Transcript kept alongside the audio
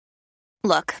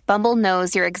Look, Bumble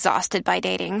knows you're exhausted by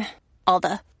dating. All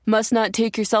the must not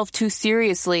take yourself too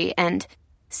seriously and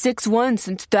 6'1"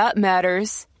 since that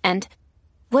matters. And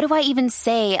what do I even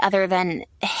say other than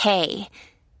hey?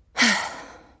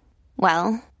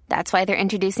 Well, that's why they're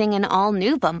introducing an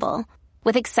all-new Bumble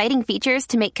with exciting features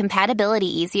to make compatibility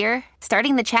easier,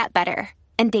 starting the chat better,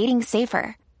 and dating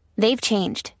safer. They've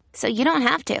changed, so you don't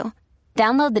have to.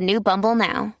 Download the new Bumble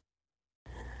now.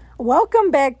 Welcome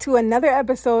back to another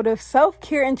episode of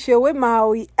Self-Care and Chill with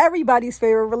Maui, everybody's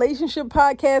favorite relationship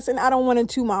podcast. And I don't want to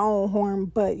toot my own horn,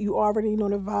 but you already know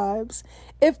the vibes.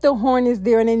 If the horn is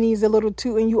there and it needs a little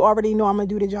tooting, you already know I'm going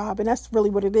to do the job. And that's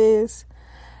really what it is.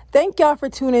 Thank y'all for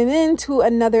tuning in to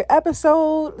another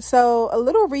episode. So a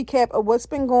little recap of what's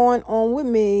been going on with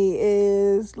me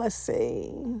is, let's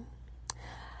see.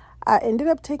 I ended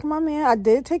up taking my man. I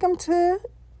did take him to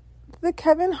the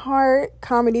Kevin Hart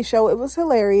comedy show. It was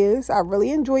hilarious. I really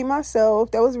enjoyed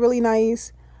myself. That was really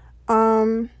nice.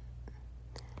 I've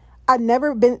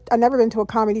never been to a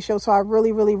comedy show, so I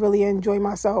really enjoyed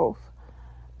myself.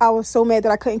 I was so mad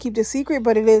that I couldn't keep the secret,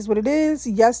 but it is what it is.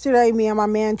 Yesterday, me and my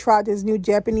man tried this new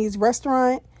Japanese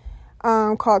restaurant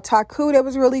called Taku. That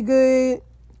was really good.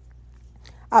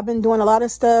 I've been doing a lot of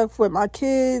stuff with my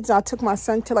kids. I took my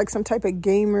son to like some type of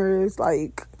gamer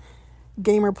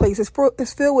place. It's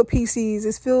filled with PCs.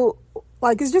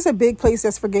 It's just a big place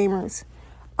that's for gamers.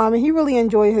 And he really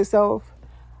enjoyed himself.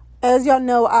 As y'all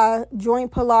know, I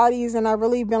joined Pilates and I've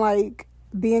really been like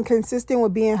being consistent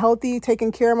with being healthy,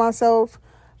 taking care of myself,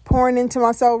 pouring into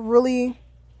myself, really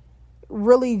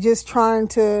just trying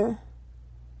to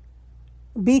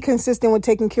be consistent with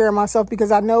taking care of myself,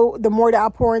 because I know the more that I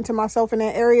pour into myself in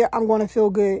that area, I'm going to feel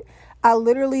good. I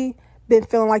literally been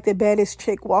feeling like the baddest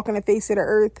chick walking the face of the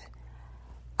earth.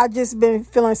 I just been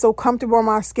feeling so comfortable in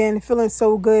my skin, feeling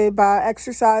so good by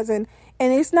exercising.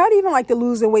 And it's not even like the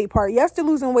losing weight part. Yes, the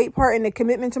losing weight part and the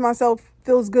commitment to myself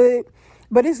feels good,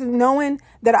 but it's knowing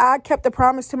that I kept the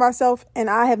promise to myself and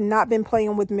I have not been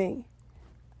playing with me.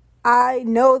 I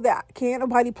know that can't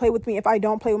nobody play with me if I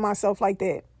don't play with myself like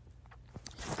that.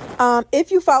 If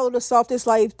you follow The Softest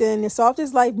Life, then The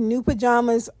Softest Life new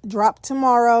pajamas drop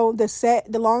tomorrow.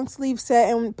 The long sleeve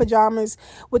satin pajamas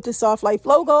with the Soft Life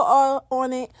logo all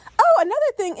on it. Oh,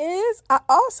 another thing is I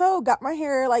also got my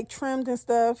hair like trimmed and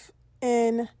stuff,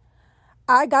 and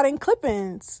I got in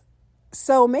clip-ins.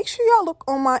 So make sure y'all look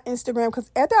on my Instagram,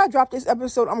 because after I drop this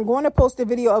episode, I'm going to post a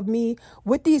video of me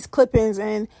with these clip-ins.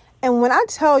 And when I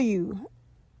tell you,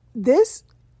 this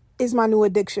is my new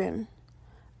addiction.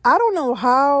 I don't know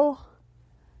how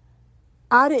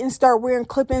I didn't start wearing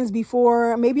clip-ins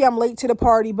before. Maybe I'm late to the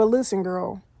party, but listen,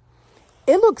 girl,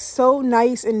 it looks so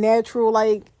nice and natural.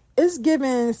 Like, it's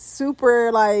giving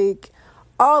super, like,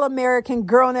 all-American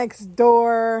girl next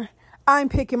door. I'm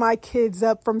picking my kids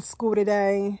up from school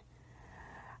today.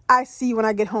 I see you when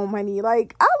I get home, honey.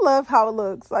 Like, I love how it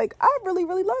looks. Like, I really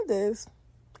love this.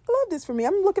 I love this for me.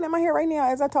 I'm looking at my hair right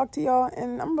now as I talk to y'all,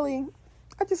 and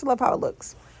I just love how it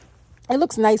looks. It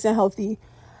looks nice and healthy.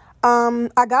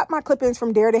 I got my clip-ins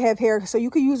from Dare to Have Hair, so you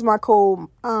could use my code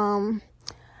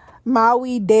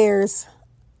Maui Dares,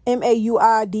 MAUIDARES.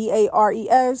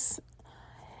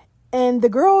 And the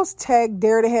girls tagged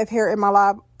Dare to Have Hair in my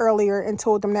live earlier and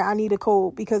told them that I need a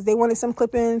code because they wanted some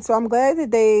clip-ins. So I'm glad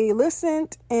that they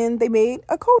listened and they made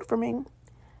a code for me.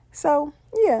 So,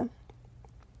 yeah.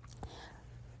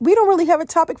 We don't really have a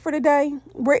topic for today.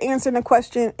 We're answering a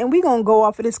question, and we're going to go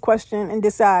off of this question and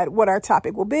decide what our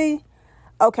topic will be.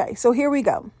 Okay, so here we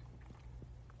go.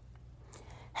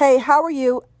 Hey, how are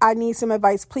you? I need some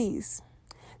advice, please.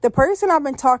 The person I've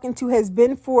been talking to has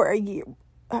been for a year.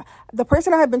 The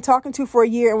person I have been talking to for a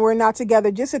year, and we're not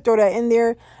together, just to throw that in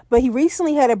there. But he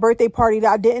recently had a birthday party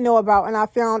that I didn't know about, and I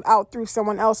found out through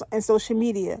someone else on social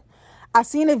media. I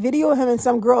seen a video of him and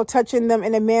some girl touching them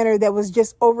in a manner that was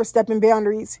just overstepping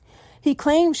boundaries. He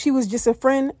claimed she was just a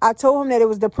friend. I told him that it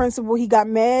was the principal. He got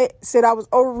mad, said I was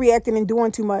overreacting and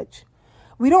doing too much.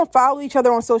 We don't follow each other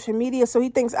on social media, so he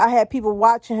thinks I had people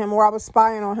watching him or I was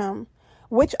spying on him,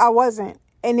 which I wasn't.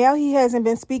 And now he hasn't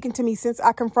been speaking to me since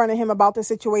I confronted him about the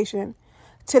situation.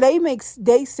 Today makes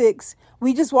day 6.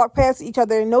 We just walk past each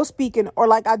other and no speaking, or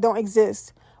like I don't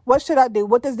exist. What should I do?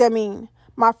 What does that mean?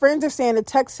 My friends are saying to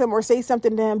text him or say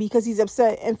something to him because he's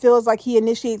upset and feels like he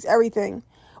initiates everything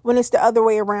when it's the other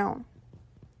way around.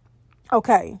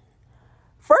 Okay.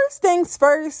 First things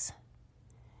first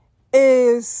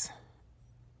is,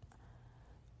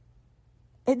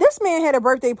 this man had a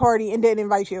birthday party and didn't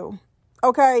invite you.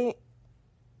 Okay.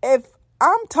 If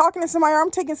I'm talking to somebody or I'm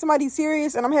taking somebody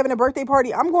serious and I'm having a birthday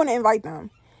party, I'm going to invite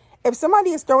them. If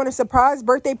somebody is throwing a surprise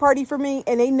birthday party for me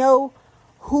and they know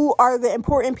who are the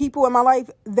important people in my life,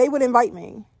 they would invite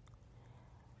me.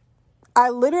 I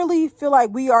literally feel like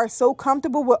we are so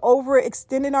comfortable with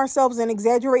overextending ourselves and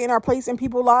exaggerating our place in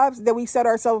people's lives that we set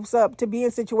ourselves up to be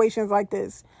in situations like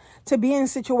this, to be in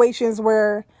situations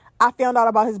where I found out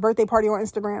about his birthday party on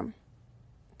Instagram.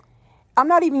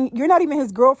 You're not even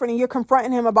his girlfriend, and you're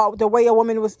confronting him about the way a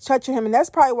woman was touching him. And that's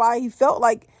probably why he felt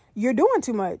like you're doing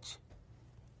too much.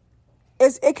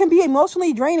 It can be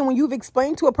emotionally draining when you've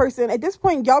explained to a person. At this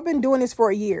point, y'all been doing this for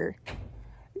a year.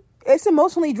 It's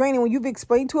emotionally draining when you've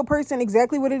explained to a person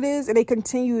exactly what it is and they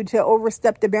continue to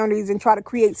overstep the boundaries and try to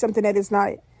create something that is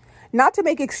not. Not to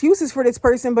make excuses for this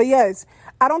person, but yes,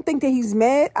 I don't think that he's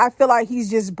mad. I feel like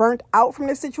he's just burnt out from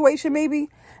this situation, maybe,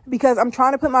 because I'm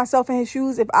trying to put myself in his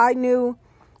shoes. If I knew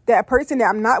that a person that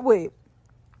I'm not with,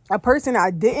 a person that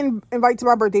I didn't invite to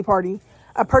my birthday party,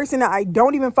 a person that I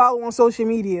don't even follow on social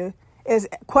media, is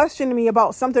questioning me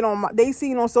about something they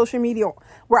seen on social media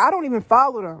where I don't even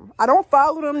follow them. I don't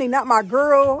follow them. They're not my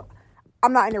girl.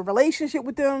 I'm not in a relationship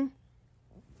with them.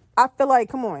 I feel like,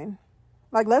 come on,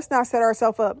 like, let's not set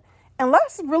ourselves up. And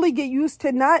let's really get used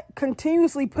to not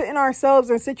continuously putting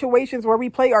ourselves in situations where we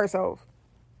play ourselves.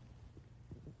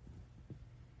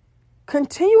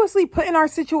 Continuously putting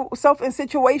ourselves in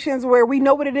situations where we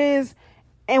know what it is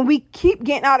and we keep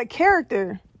getting out of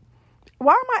character.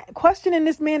 Why am I questioning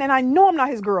this man and I know I'm not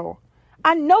his girl?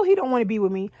 I know he don't want to be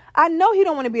with me. I know he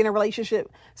don't want to be in a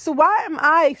relationship. So why am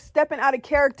I stepping out of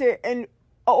character and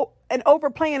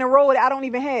overplaying a role that I don't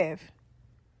even have?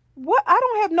 What? I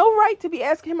don't have no right to be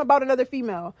asking him about another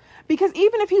female. Because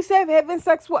even if he said having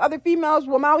sex with other females,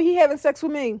 well, now he having sex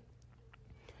with me.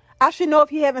 I should know if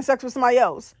he having sex with somebody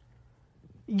else.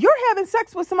 You're having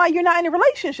sex with somebody you're not in a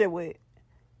relationship with.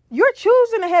 You're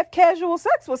choosing to have casual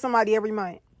sex with somebody every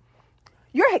month.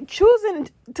 You're choosing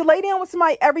to lay down with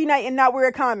somebody every night and not wear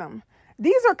a condom.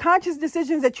 These are conscious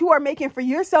decisions that you are making for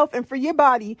yourself and for your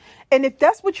body. And if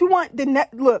that's what you want, then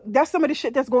look, that's some of the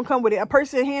shit that's going to come with it. A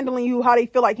person handling you how they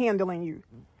feel like handling you.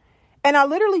 And I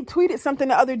literally tweeted something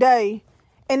the other day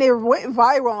and it went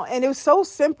viral. And it was so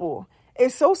simple.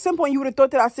 It's so simple. And you would have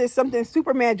thought that I said something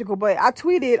super magical. But I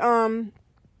tweeted,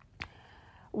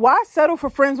 why settle for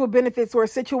friends with benefits or a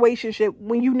situationship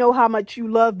when you know how much you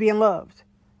love being loved?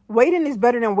 Waiting is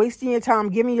better than wasting your time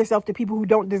giving yourself to people who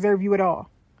don't deserve you at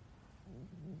all.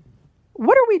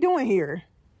 What are we doing here?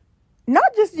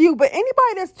 Not just you, but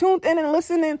anybody that's tuned in and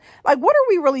listening. Like, what are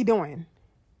we really doing?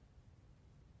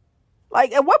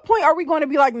 Like, at what point are we going to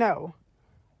be like, no,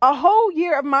 a whole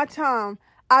year of my time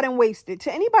I done wasted.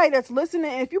 To anybody that's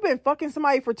listening, if you've been fucking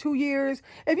somebody for 2 years,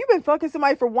 if you've been fucking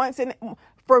somebody for once and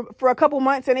for a couple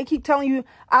months and they keep telling you,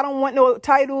 I don't want no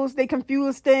titles, they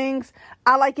confuse things,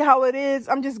 I like it how it is,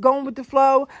 I'm just going with the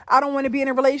flow, I don't want to be in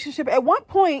a relationship. At what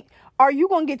point are you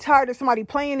going to get tired of somebody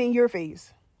playing in your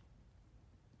face?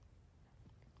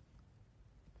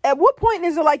 At what point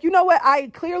is it like, you know what, I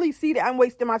clearly see that I'm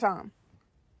wasting my time.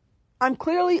 I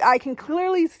can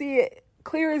clearly see it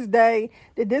clear as day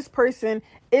that this person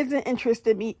isn't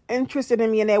interested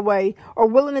in me in that way or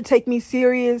willing to take me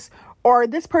serious, or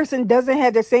this person doesn't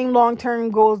have the same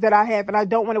long-term goals that I have, and I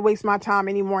don't want to waste my time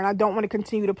anymore, and I don't want to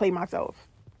continue to play myself.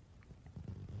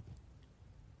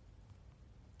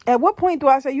 At what point do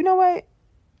I say, you know what?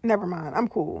 Never mind. I'm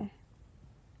cool.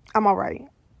 I'm all right.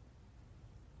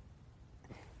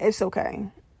 It's okay.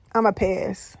 I'm a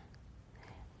pass.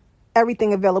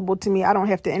 Everything available to me, I don't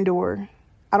have to endure.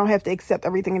 I don't have to accept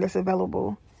everything that's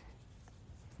available.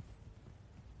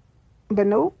 But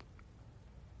nope.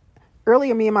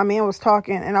 Earlier, me and my man was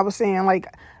talking, and I was saying, like,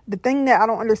 the thing that I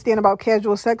don't understand about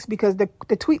casual sex, because the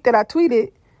tweet that I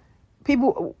tweeted,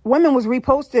 women was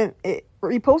reposting it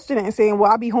and saying,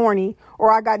 well, I be horny,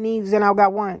 or I got needs and I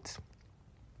got wants.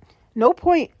 No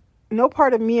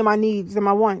part of me and my needs and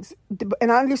my wants,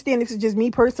 and I understand this is just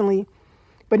me personally,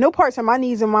 but no parts of my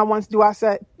needs and my wants do I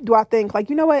think,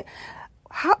 like, you know what,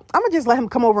 I'm gonna just let him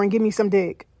come over and give me some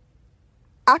dick.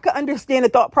 I could understand the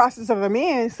thought process of a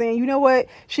man saying, you know what,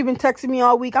 she been texting me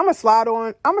all week, I'm gonna slide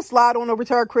on over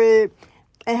to her crib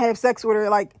and have sex with her.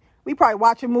 Like, we probably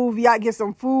watch a movie, I get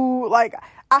some food. Like,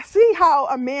 I see how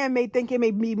a man may think it may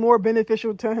be more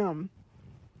beneficial to him.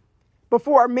 But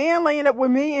for a man laying up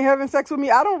with me and having sex with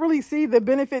me, I don't really see the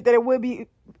benefit that it would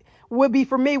be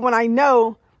for me, when I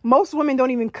know most women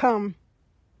don't even come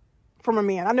from a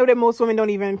man. I know that most women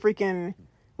don't even freaking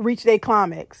reach their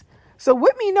climax. So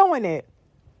with me knowing it,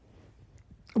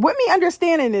 with me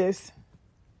understanding this,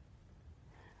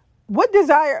 what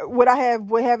desire would I have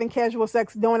with having casual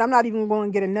sex knowing I'm not even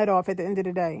going to get a nut off at the end of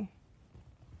the day?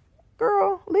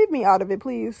 Girl, leave me out of it,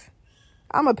 please.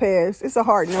 I'm a pass. It's a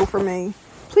hard no for me.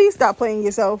 Please stop playing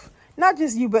yourself. Not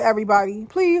just you, but everybody.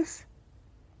 Please.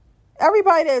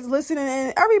 Everybody that's listening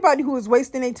in, everybody who is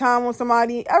wasting their time on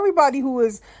somebody, everybody who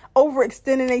is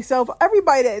overextending themselves,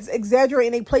 everybody that's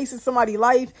exaggerating their place in somebody's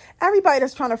life, everybody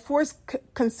that's trying to force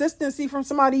consistency from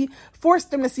somebody, force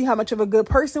them to see how much of a good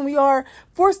person we are,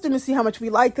 force them to see how much we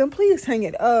like them. Please hang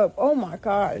it up. Oh my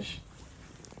gosh.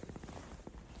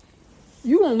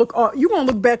 You gonna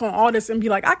look back on all this and be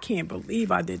like, I can't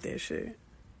believe I did that shit.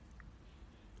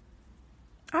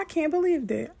 I can't believe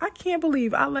that. I can't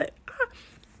believe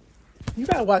you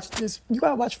gotta watch this. You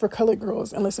gotta watch For Colored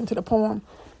Girls and listen to the poem.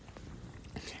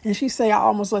 And she say, I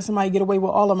almost let somebody get away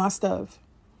with all of my stuff.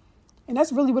 And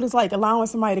that's really what it's like, allowing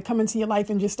somebody to come into your life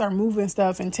and just start moving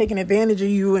stuff and taking advantage of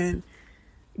you and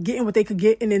getting what they could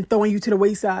get and then throwing you to the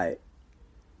wayside.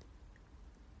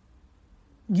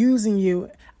 Using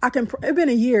you. It's been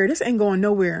a year. This ain't going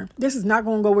nowhere. This is not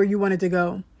going to go where you want it to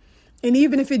go. And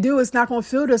even if it do, it's not going to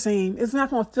feel the same. It's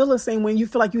not going to feel the same when you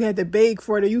feel like you had to beg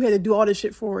for it or you had to do all this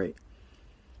shit for it.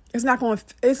 It's not going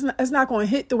to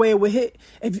hit the way it would hit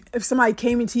if somebody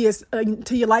came into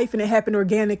your life and it happened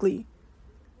organically.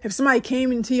 If somebody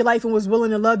came into your life and was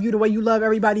willing to love you the way you love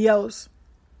everybody else.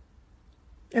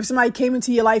 If somebody came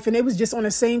into your life and it was just on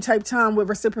the same type time with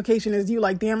reciprocation as you,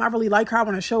 like, damn, I really like her. I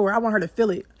want to show her. I want her to feel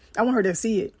it. I want her to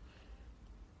see it.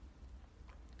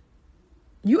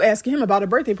 You asking him about a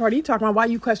birthday party. You talking about why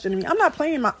you questioning me. I'm not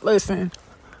playing listen.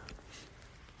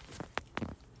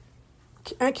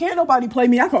 And can't nobody play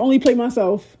me. I can only play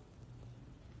myself.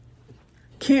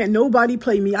 Can't nobody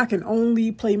play me. I can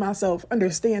only play myself.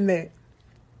 Understand that.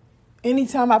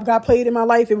 Anytime I've got played in my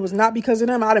life, it was not because of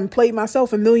them. I done played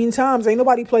myself a million times. Ain't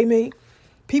nobody play me.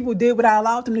 People did what I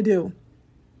allowed them to do.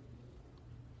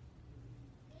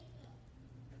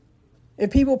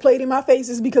 If people played in my face,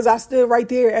 it's because I stood right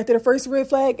there. After the first red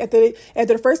flag, after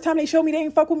the first time they showed me they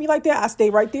ain't fuck with me like that, I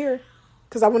stayed right there.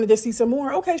 Because I wanted to see some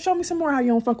more. Okay, show me some more how you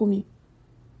don't fuck with me.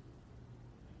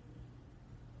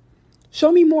 Show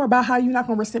me more about how you're not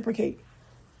going to reciprocate.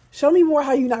 Show me more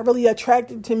how you're not really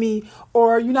attracted to me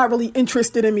or you're not really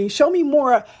interested in me. Show me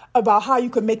more about how you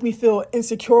could make me feel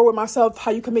insecure with myself,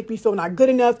 how you could make me feel not good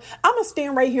enough. I'm going to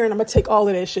stand right here and I'm going to take all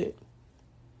of that shit.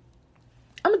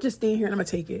 I'm going to just stand here and I'm going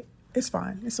to take it. It's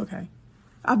fine. It's okay.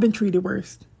 I've been treated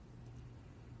worse.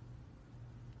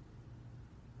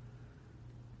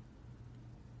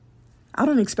 I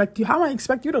don't expect you. How do I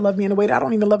expect you to love me in a way that I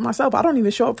don't even love myself? I don't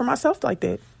even show up for myself like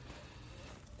that.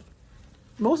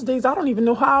 Most days I don't even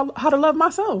know how to love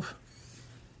myself.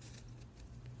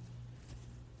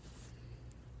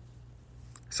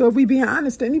 So if we being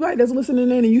honest, to anybody that's listening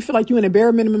in and you feel like you're in a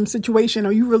bare minimum situation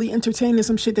or you really entertaining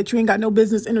some shit that you ain't got no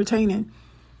business entertaining,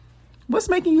 what's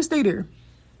making you stay there?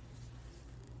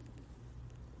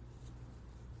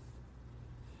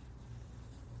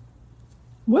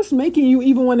 What's making you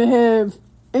even want to have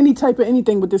any type of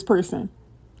anything with this person?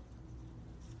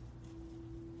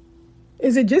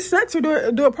 Is it just sex or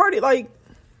do a party? Like,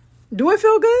 do it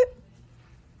feel good?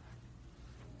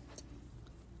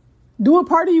 Do a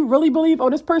party you really believe, oh,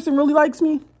 this person really likes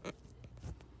me?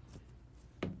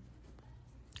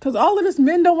 Because all of this,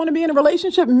 men don't want to be in a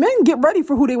relationship. Men get ready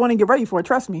for who they want to get ready for.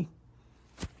 Trust me.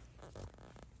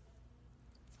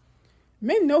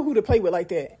 Men know who to play with like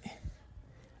that.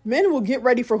 Men will get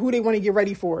ready for who they want to get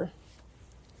ready for.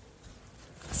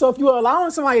 So if you're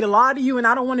allowing somebody to lie to you and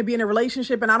I don't want to be in a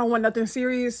relationship and I don't want nothing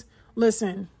serious,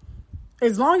 listen,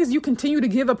 as long as you continue to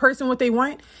give a person what they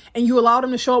want and you allow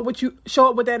them to show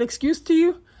up with that excuse to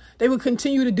you, they will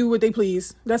continue to do what they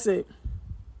please. That's it.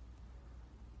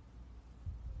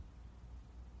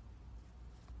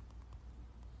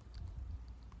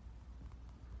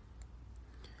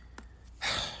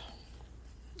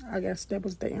 I guess that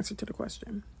was the answer to the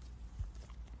question.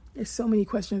 There's so many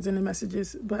questions in the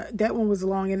messages, but that one was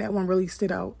long and that one really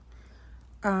stood out.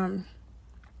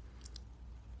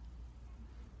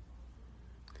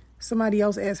 Somebody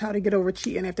else asked how to get over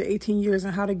cheating after 18 years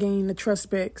and how to gain the trust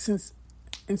back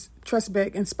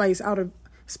and spice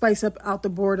up out the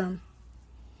boredom.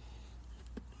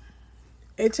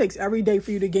 It takes every day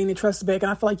for you to gain the trust back,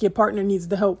 and I feel like your partner needs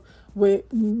the help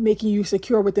with making you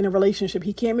secure within a relationship.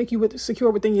 He can't make you secure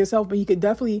within yourself, but he could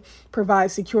definitely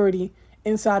provide security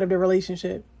inside of the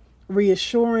relationship.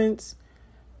 Reassurance,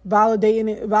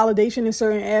 validation in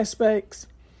certain aspects,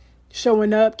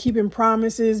 showing up, keeping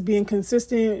promises, being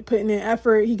consistent, putting in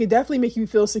effort. He could definitely make you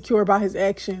feel secure about his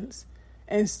actions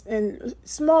and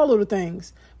small little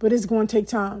things, but it's going to take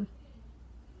time.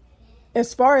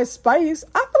 As far as spice,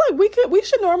 I feel like we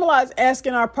should normalize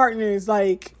asking our partners,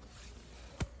 like,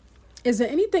 is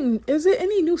it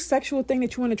any new sexual thing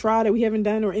that you want to try that we haven't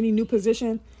done or any new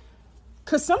position?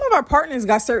 Because some of our partners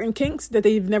got certain kinks that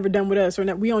they've never done with us or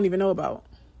that we don't even know about.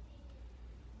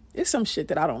 It's some shit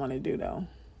that I don't want to do, though.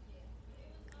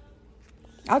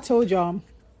 I told y'all,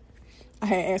 I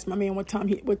had asked my man one time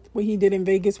what he did in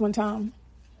Vegas one time.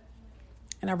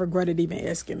 And I regretted even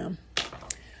asking him.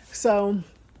 So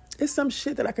it's some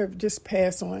shit that I could just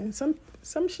pass on.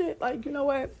 Some shit like, you know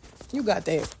what? You got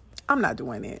that. I'm not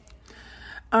doing it.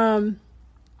 Have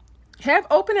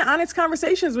open and honest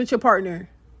conversations with your partner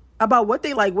about what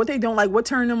they like, what they don't like, what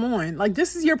turned them on. Like,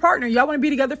 this is your partner. Y'all want to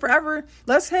be together forever?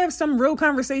 Let's have some real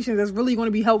conversations that's really going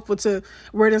to be helpful to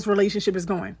where this relationship is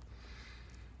going.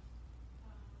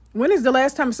 When is the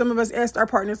last time some of us asked our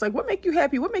partners, like, what make you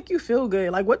happy? What make you feel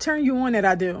good? Like, what turn you on that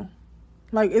I do?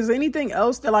 Like, is there anything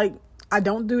else that, like, I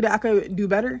don't do that I could do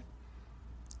better?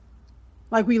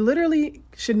 Like, we literally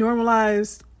should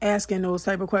normalize asking those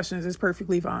type of questions. It's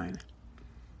perfectly fine.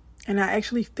 And I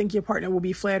actually think your partner will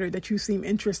be flattered that you seem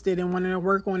interested in wanting to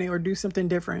work on it or do something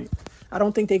different. I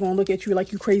don't think they're going to look at you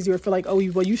like you crazy or feel like, oh,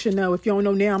 well, you should know. If you don't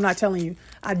know now, I'm not telling you.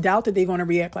 I doubt that they're going to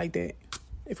react like that,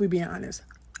 if we're being honest.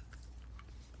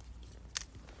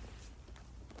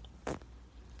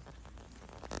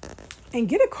 And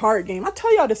get a card game. I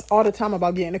tell y'all this all the time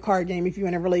about getting a card game if you're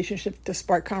in a relationship to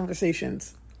spark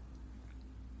conversations.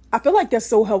 I feel like that's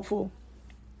so helpful.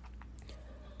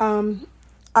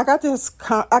 I got this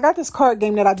card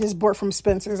game that I just bought from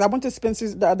Spencer's. I went to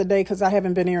Spencer's the other day because I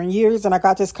haven't been there in years, and I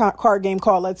got this card game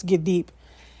called Let's Get Deep.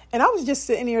 And I was just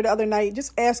sitting here the other night,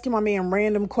 just asking my man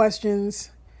random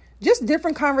questions, just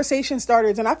different conversation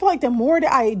starters. And I feel like the more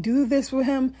that I do this with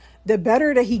him, the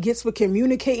better that he gets with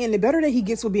communicating, the better that he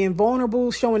gets with being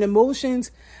vulnerable, showing emotions.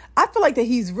 I feel like that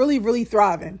he's really, really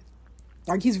thriving.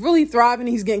 Like, he's really thriving.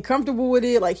 He's getting comfortable with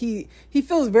it. Like, he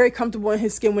feels very comfortable in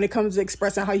his skin when it comes to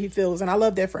expressing how he feels. And I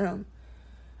love that for him.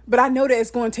 But I know that it's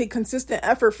going to take consistent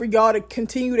effort for y'all to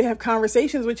continue to have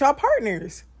conversations with y'all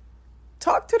partners.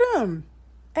 Talk to them.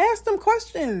 Ask them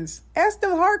questions. Ask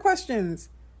them hard questions.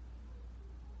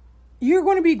 You're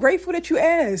going to be grateful that you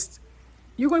asked.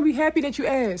 You're going to be happy that you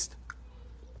asked.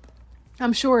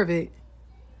 I'm sure of it.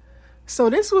 So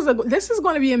this is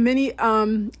going to be a mini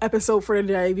episode for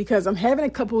today because I'm having a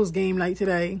couples game night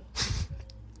today.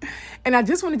 And I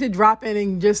just wanted to drop in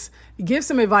and just give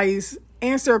some advice,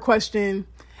 answer a question,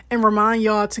 and remind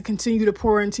y'all to continue to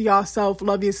pour into yourself,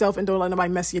 love yourself, and don't let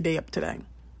nobody mess your day up today.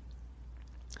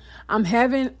 I'm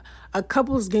having a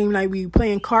couples game night. We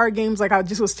playing card games like I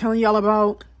just was telling y'all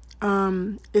about.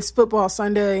 It's football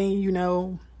Sunday, you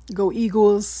know, go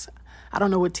Eagles. I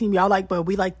don't know what team y'all like, but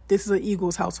this is an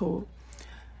Eagles household.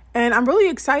 And I'm really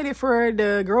excited for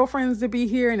the girlfriends to be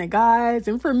here and the guys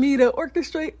and for me to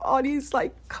orchestrate all these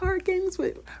like card games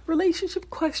with relationship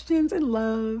questions and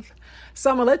love. So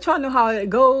I'm going to let y'all know how it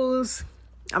goes.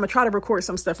 I'm going to try to record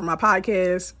some stuff for my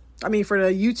podcast. For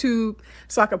the YouTube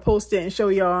so I can post it and show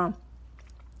y'all.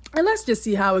 And let's just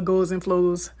see how it goes and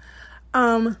flows.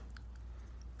 I'm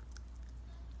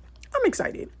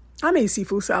excited. I made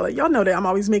seafood salad. Y'all know that I'm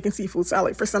always making seafood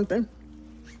salad for something.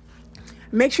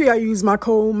 Make sure y'all use my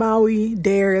code Maui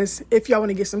Dares if y'all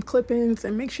want to get some clip-ins,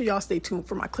 and make sure y'all stay tuned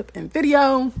for my clip-in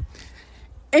video.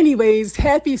 Anyways,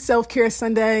 happy Self-Care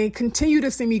Sunday. Continue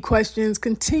to send me questions.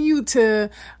 Continue to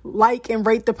like and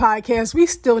rate the podcast. We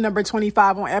still number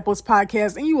 25 on Apple's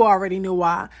podcast, and you already know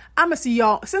why. I'm going to see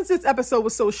y'all. Since this episode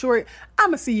was so short, I'm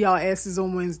going to see y'all asses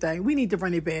on Wednesday. We need to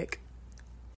run it back.